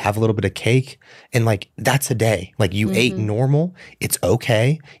drinks, have a little bit of cake. And like, that's a day. Like, you ate normal. It's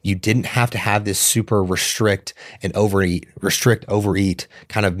okay. You didn't have to have this super restrict, overeat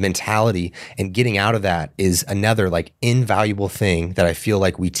kind of mentality. And getting out of that is another like invaluable thing that I feel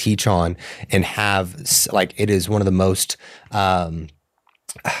like we teach on and have, like, it is one of the most,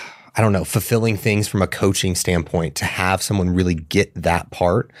 fulfilling things from a coaching standpoint to have someone really get that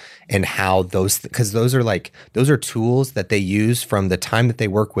part and how because those are tools that they use from the time that they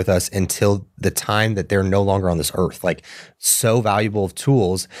work with us until the time that they're no longer on this earth. Like, so valuable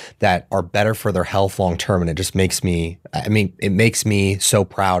tools that are better for their health long term. And it just makes me so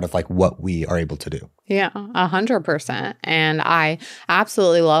proud of like what we are able to do. Yeah, 100%. And I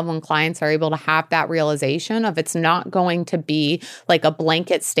absolutely love when clients are able to have that realization of it's not going to be like a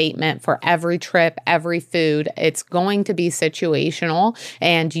blanket statement for every trip, every food. It's going to be situational,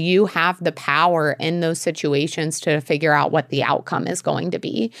 and you have the power in those situations to figure out what the outcome is going to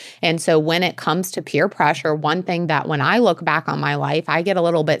be. And so when it comes to peer pressure, one thing that when I look back on my life, I get a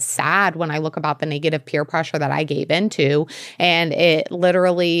little bit sad when I look about the negative peer pressure that I gave into. And it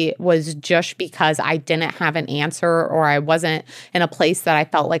literally was just because I didn't have an answer, or I wasn't in a place that I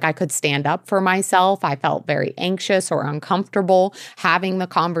felt like I could stand up for myself. I felt very anxious or uncomfortable having the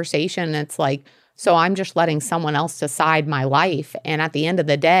conversation. It's like, so I'm just letting someone else decide my life. And at the end of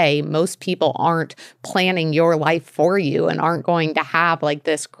the day, most people aren't planning your life for you and aren't going to have like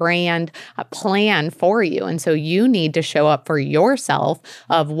this grand plan for you. And so you need to show up for yourself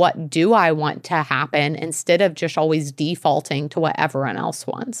of what do I want to happen instead of just always defaulting to what everyone else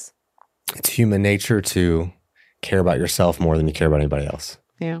wants. It's human nature to care about yourself more than you care about anybody else.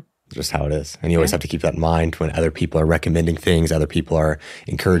 Yeah. Just how it is. And you always have to keep that in mind when other people are recommending things, other people are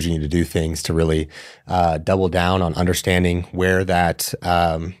encouraging you to do things, to really double down on understanding where that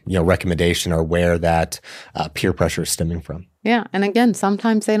recommendation or where that peer pressure is stemming from. Yeah. And again,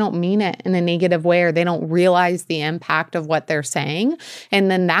 sometimes they don't mean it in a negative way, or they don't realize the impact of what they're saying.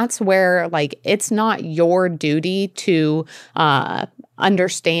 And then that's where like, it's not your duty to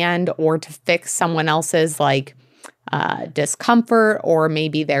understand or to fix someone else's like discomfort, or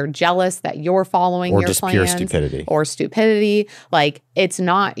maybe they're jealous that you're following your plans. Or just pure stupidity. Like, it's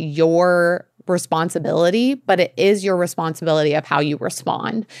not your responsibility, but it is your responsibility of how you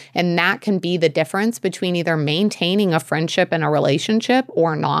respond. And that can be the difference between either maintaining a friendship and a relationship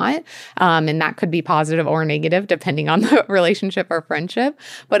or not. And that could be positive or negative depending on the relationship or friendship.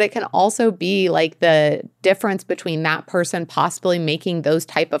 But it can also be like the difference between that person possibly making those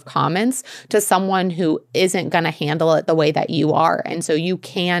type of comments to someone who isn't going to handle it the way that you are. And so you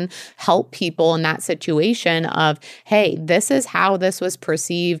can help people in that situation of, hey, this is how this was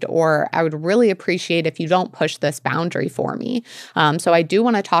perceived, or I would really appreciate if you don't push this boundary for me. So I do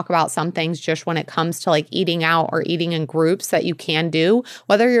want to talk about some things just when it comes to like eating out or eating in groups that you can do,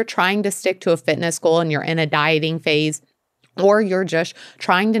 whether you're trying to stick to a fitness goal and you're in a dieting phase, or you're just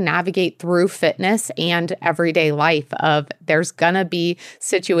trying to navigate through fitness and everyday life of there's going to be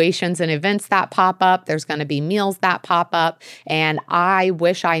situations and events that pop up. There's going to be meals that pop up. And I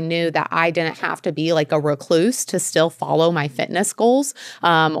wish I knew that I didn't have to be like a recluse to still follow my fitness goals,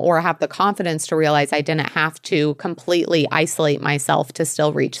 or have the confidence to realize I didn't have to completely isolate myself to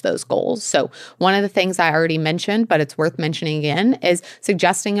still reach those goals. So one of the things I already mentioned, but it's worth mentioning again, is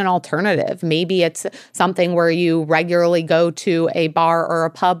suggesting an alternative. Maybe it's something where you regularly go to a bar or a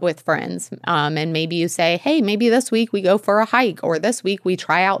pub with friends. And maybe you say, hey, maybe this week we go for a hike, or this week we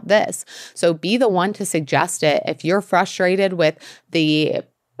try out this. So be the one to suggest it. If you're frustrated with the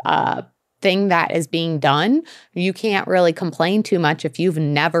thing that is being done, you can't really complain too much if you've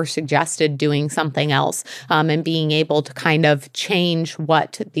never suggested doing something else, and being able to kind of change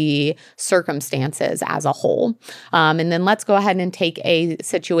what the circumstances as a whole. And then let's go ahead and take a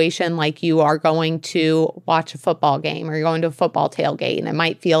situation like you are going to watch a football game or you're going to a football tailgate, and it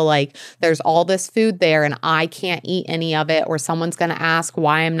might feel like there's all this food there and I can't eat any of it, or someone's going to ask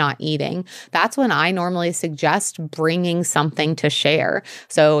why I'm not eating. That's when I normally suggest bringing something to share.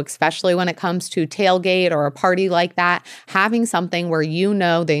 So especially when it comes to tailgate or a party like that, having something where you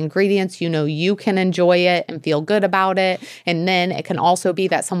know the ingredients, you know you can enjoy it and feel good about it. And then it can also be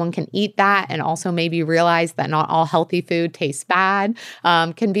that someone can eat that and also maybe realize that not all healthy food tastes bad,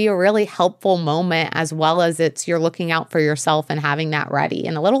 can be a really helpful moment, as well as you're looking out for yourself and having that ready.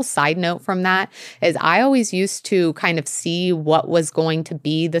 And a little side note from that is I always used to kind of see what was going to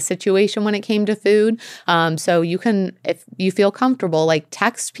be the situation when it came to food. So you can, if you feel comfortable, like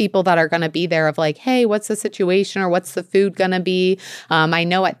text people that are going to be there of like, hey, what's the situation or what's the food going to be? I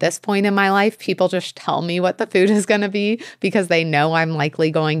know at this point in my life, people just tell me what the food is going to be because they know I'm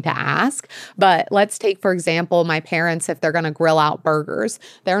likely going to ask. But let's take, for example, my parents, if they're going to grill out burgers,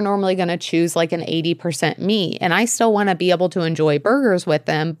 they're normally going to choose like an 80% meat. And I still want to be able to enjoy burgers with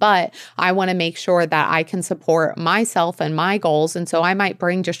them, but I want to make sure that I can support myself and my goals. And so I might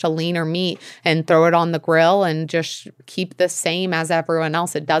bring just a leaner meat and throw it on the grill and just keep the same as everyone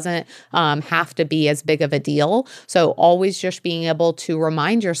else. It doesn't have to be as big of a deal. So always just being able to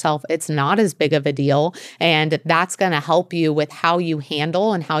remind yourself it's not as big of a deal. And that's going to help you with how you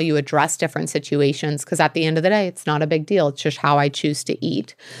handle and how you address different situations. Because at the end of the day, it's not a big deal. It's just how I choose to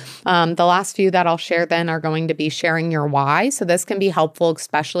eat. The last few that I'll share then are going to be sharing your why. So this can be helpful,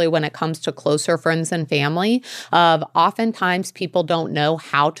 especially when it comes to closer friends and family. Oftentimes people don't know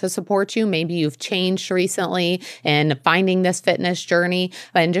how to support you. Maybe you've changed recently and finding this fitness journey,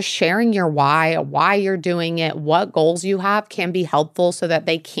 and just sharing your why you're doing it, what goals you have can be helpful so that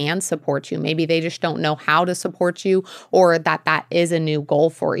they can support you. Maybe they just don't know how to support you, or that is a new goal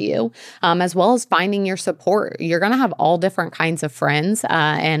for you. As well as finding your support. You're going to have all different kinds of friends.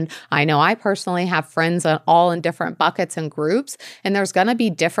 And I know I personally have friends all in different buckets and groups, and there's going to be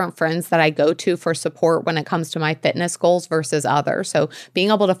different friends that I go to for support when it comes to my fitness goals versus others. So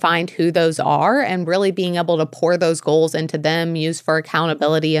being able to find who those are and really being able to pour those goals into them, use for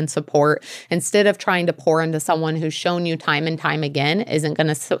accountability and support, instead of trying to pour into someone who's shown you time and time again isn't going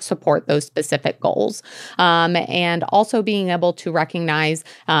to support those specific goals. And also being able to recognize,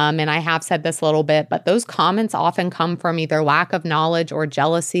 and I have said this a little bit, but those comments often come from either lack of knowledge or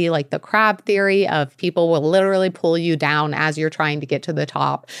jealousy, like the crab theory of people will literally pull you down as you're trying to get to the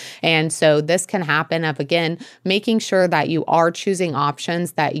top. And so this can happen of, again, making sure that you are choosing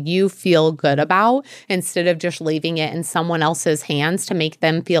options that you feel good about instead of just leaving it in someone else's hands to make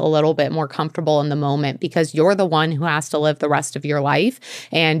them feel a little bit more comfortable in the moment, because you're the one who has to live the rest of your life.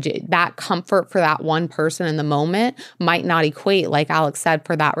 And that comfort for that one person in the moment might not equate, like Alex said,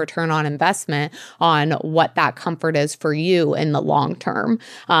 for that return on investment on what that comfort is for you in the long term.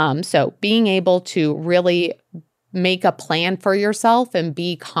 So being able to really make a plan for yourself and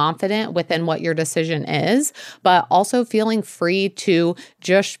be confident within what your decision is, but also feeling free to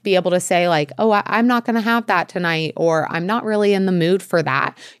just be able to say like, oh, I'm not going to have that tonight, or I'm not really in the mood for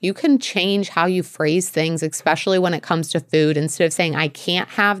that. You can change how you phrase things, especially when it comes to food. Instead of saying I can't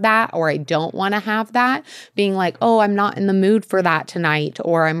have that or I don't want to have that, being like, oh, I'm not in the mood for that tonight,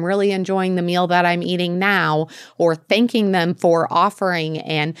 or I'm really enjoying the meal that I'm eating now, or thanking them for offering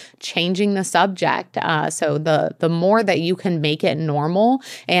and changing the subject. So the more that you can make it normal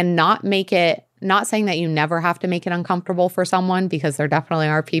and not saying that you never have to make it uncomfortable for someone, because there definitely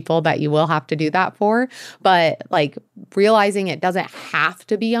are people that you will have to do that for, but like realizing it doesn't have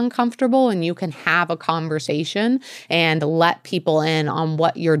to be uncomfortable and you can have a conversation and let people in on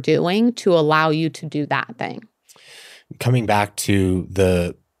what you're doing to allow you to do that thing. Coming back to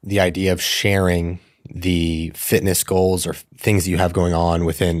the idea of sharing the fitness goals or things that you have going on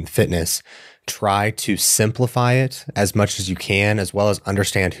within fitness, try to simplify it as much as you can, as well as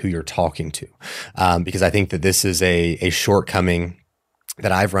understand who you're talking to. Because I think that this is a shortcoming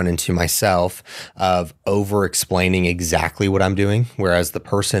that I've run into myself of over explaining exactly what I'm doing, whereas the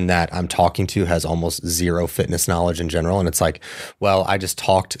person that I'm talking to has almost zero fitness knowledge in general. And it's like, well, I just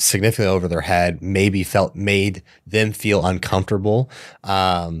talked significantly over their head, made them feel uncomfortable,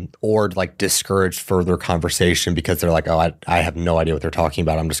 or like discouraged further conversation because they're like, oh, I have no idea what they're talking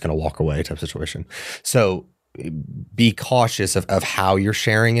about. I'm just going to walk away type situation. So be cautious of how you're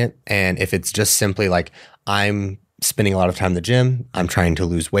sharing it. And if it's just simply like, I'm spending a lot of time in the gym. I'm trying to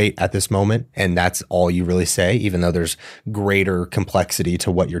lose weight at this moment. And that's all you really say, even though there's greater complexity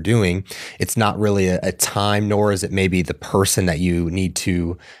to what you're doing. It's not really a time, nor is it maybe the person that you need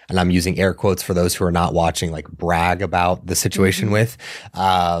to, and I'm using air quotes for those who are not watching, like brag about the situation with,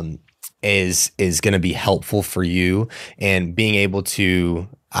 is going to be helpful for you. And being able to,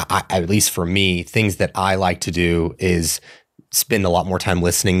 at least for me, things that I like to do is spend a lot more time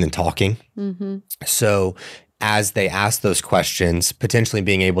listening than talking. So as they ask those questions, potentially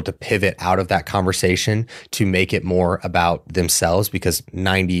being able to pivot out of that conversation to make it more about themselves, because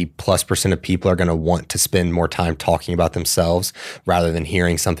 90+% of people are going to want to spend more time talking about themselves rather than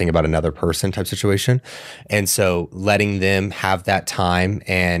hearing something about another person type situation. And so letting them have that time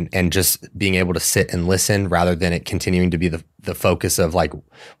and just being able to sit and listen rather than it continuing to be the focus of like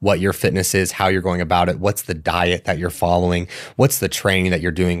what your fitness is, how you're going about it, what's the diet that you're following, what's the training that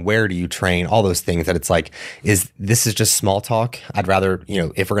you're doing, where do you train, all those things that it's like, this is just small talk. I'd rather,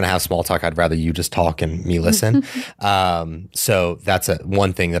 if we're going to have small talk, I'd rather you just talk and me listen. So that's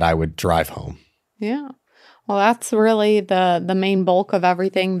one thing that I would drive home. Yeah. Well, that's really the main bulk of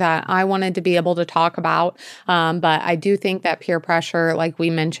everything that I wanted to be able to talk about. But I do think that peer pressure, like we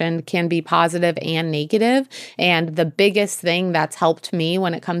mentioned, can be positive and negative. And the biggest thing that's helped me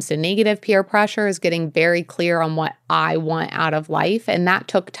when it comes to negative peer pressure is getting very clear on what I want out of life. And that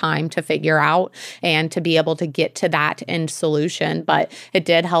took time to figure out and to be able to get to that end solution. But it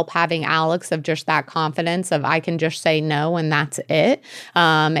did help having Alex of just that confidence of I can just say no and that's it,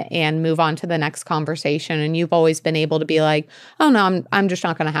 and move on to the next conversation. And you've always been able to be like, oh no, I'm just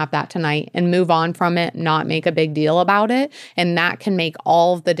not going to have that tonight, and move on from it, not make a big deal about it. And that can make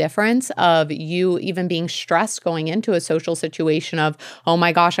all of the difference of you even being stressed going into a social situation of, oh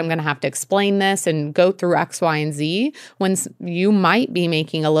my gosh, I'm going to have to explain this and go through X, Y, and Z, when you might be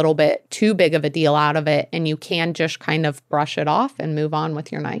making a little bit too big of a deal out of it, and you can just kind of brush it off and move on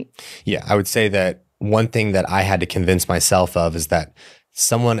with your night. Yeah, I would say that one thing that I had to convince myself of is that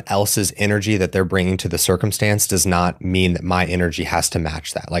someone else's energy that they're bringing to the circumstance does not mean that my energy has to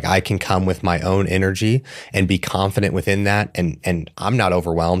match that. Like I can come with my own energy and be confident within that. And I'm not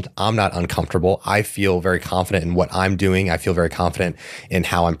overwhelmed. I'm not uncomfortable. I feel very confident in what I'm doing. I feel very confident in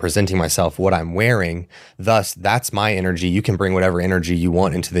how I'm presenting myself, what I'm wearing. Thus, that's my energy. You can bring whatever energy you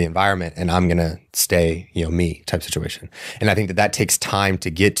want into the environment, and I'm going to stay, me type situation. And I think that takes time to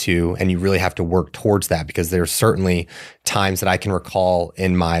get to, and you really have to work towards that, because there's certainly times that I can recall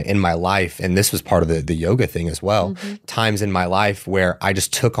in my life, and this was part of the yoga thing as well, times in my life where I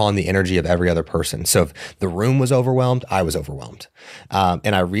just took on the energy of every other person. So if the room was overwhelmed, I was overwhelmed.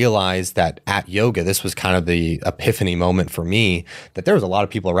 And I realized that at yoga, this was kind of the epiphany moment for me, that there was a lot of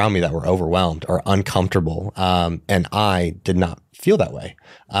people around me that were overwhelmed or uncomfortable. And I did not feel that way.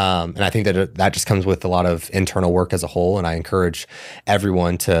 And I think that just comes with a lot of internal work as a whole. And I encourage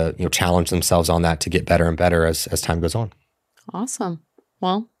everyone to, challenge themselves on that to get better and better as time goes on. Awesome.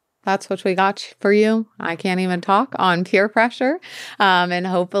 Well, that's what we got for you. I can't even talk on peer pressure. And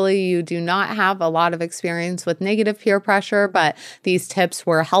hopefully you do not have a lot of experience with negative peer pressure, but these tips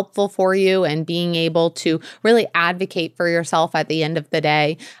were helpful for you and being able to really advocate for yourself at the end of the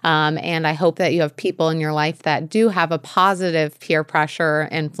day. And I hope that you have people in your life that do have a positive peer pressure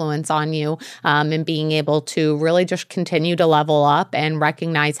influence on you, and being able to really just continue to level up and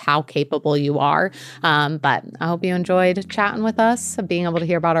recognize how capable you are. But I hope you enjoyed chatting with us, being able to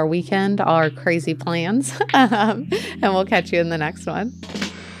hear about our weekend, our crazy plans, and we'll catch you in the next one.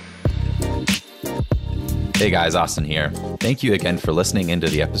 Hey guys, Austin here. Thank you again for listening into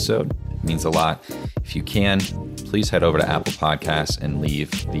the episode. It means a lot. If you can, please head over to Apple Podcasts and leave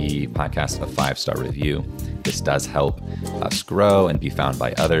the podcast a 5-star review. This does help us grow and be found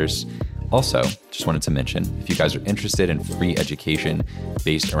by others. Also, just wanted to mention, if you guys are interested in free education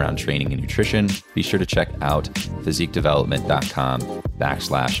based around training and nutrition, be sure to check out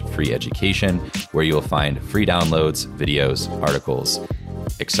physiquedevelopment.com/free education, where you will find free downloads, videos, articles,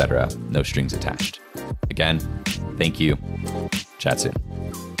 etc. No strings attached. Again, thank you. Chat soon.